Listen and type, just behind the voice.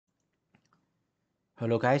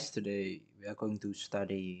Hello guys, today we are going to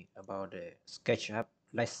study about the SketchUp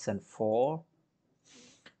lesson 4.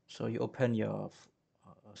 So you open your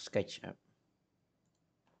SketchUp.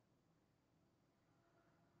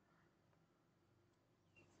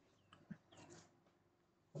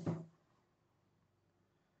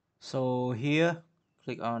 So here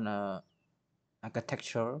click on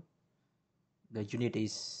architecture. The unit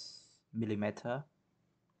is millimeter.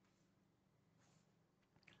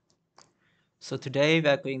 So today we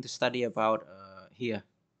are going to study about here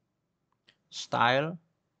style,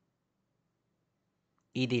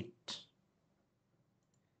 edit,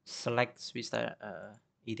 select with the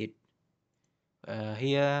edit.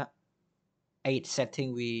 Here 8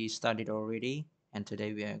 setting we studied already, and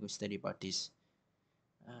today we are going to study about this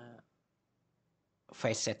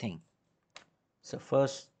face setting. So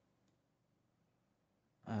first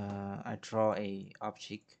I draw a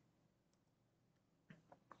object,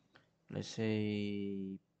 let's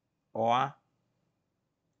say or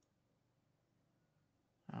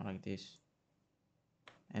like this,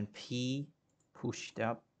 and P pushed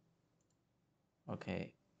up.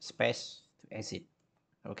 Okay, space to exit.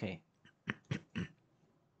 Okay,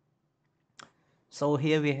 so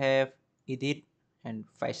here we have edit and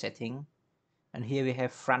face setting, and here we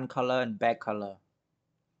have front color and back color.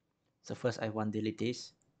 So first I want delete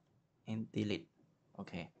this and delete.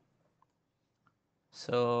 Okay,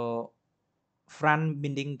 so front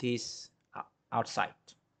meaning this outside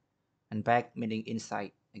and back meaning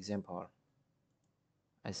inside. Example,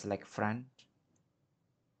 I select front.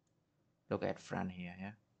 Look at front here,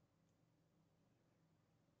 yeah.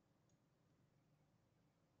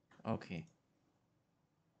 Okay,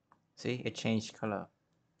 see it changed color.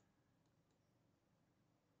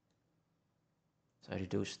 So I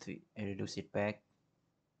reduce it back.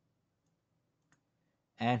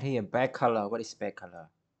 And here back color, what is back color?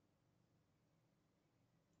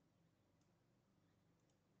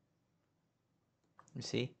 You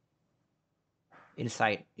see,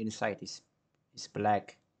 inside is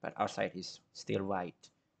black, but outside is still white.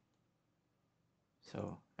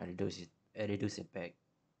 So I reduce it back.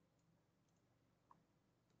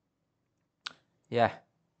 Yeah,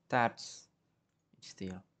 that's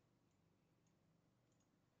still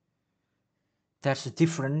that's a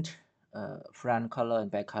different front color and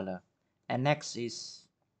back color. And next is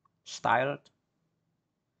styled.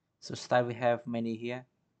 So style we have many here.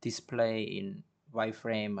 Display in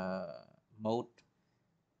wireframe mode,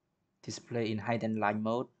 display in hidden line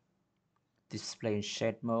mode, display in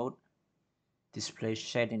shade mode, display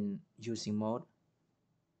shade in using mode,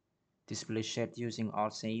 display shade using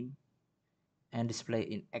all same, and display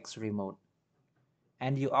in X-ray mode.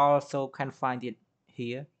 And you also can find it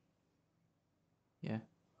here. Yeah,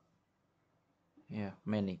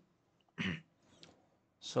 many.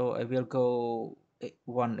 So I will go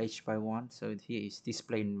one each by one. So here is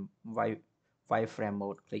display in wireframe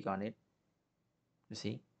mode. Click on it. You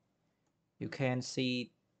see, you can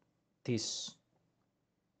see this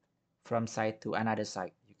from side to another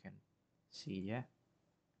side. You can see, yeah.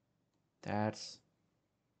 That's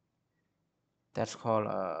called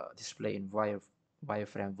display in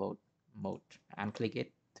wireframe mode, and click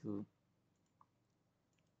it to.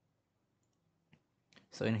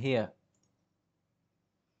 So in here,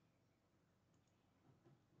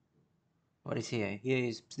 what is here? Here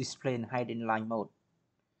is display in hidden line mode.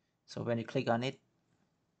 So when you click on it,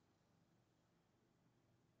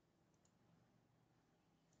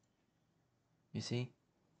 you see,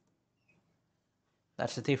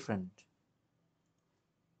 that's the different.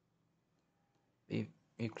 If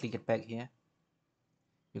you click it back here,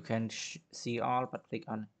 you can see all, but click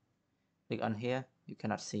on here, you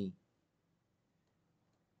cannot see.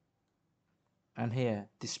 And here,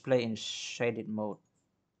 display in shaded mode.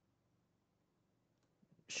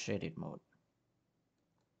 Shaded mode.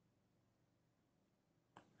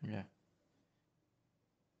 Yeah.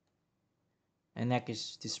 And next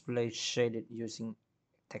is display shaded using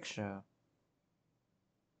texture.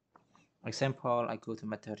 Example, I go to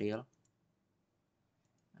material.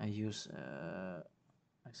 I use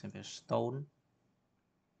example stone.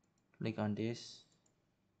 Click on this.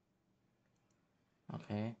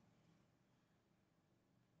 Okay.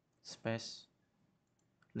 Space.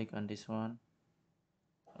 Click on this one.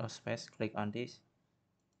 Oh, space. Click on this.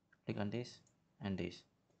 Click on this and this.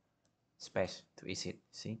 Space to exit.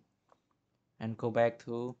 See. And go back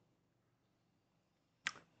to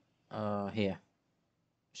here.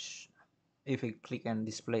 If we click on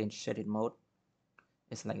display in shaded mode,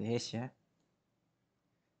 it's like this, yeah.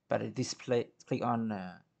 But it display, click on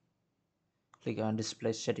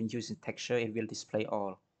display shading using texture, it will display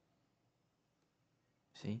all.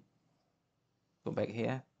 See, Go back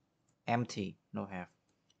here, empty, no have.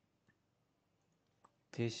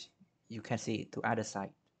 This you can see to other side.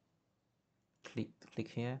 Click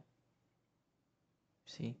here,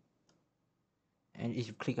 see, and if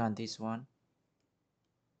you click on this one,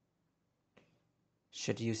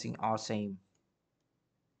 should using all same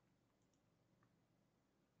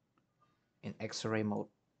in X-ray mode.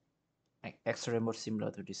 X-ray mode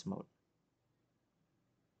similar to this mode.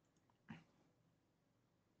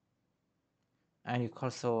 And you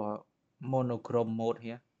also monochrome mode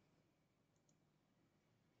here.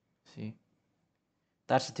 See,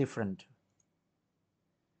 that's different.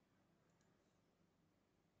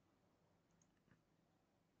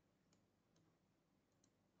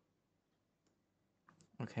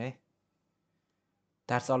 Okay,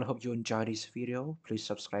 that's all. I hope you enjoyed this video. Please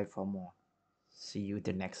subscribe for more. See you in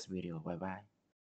the next video. Bye bye.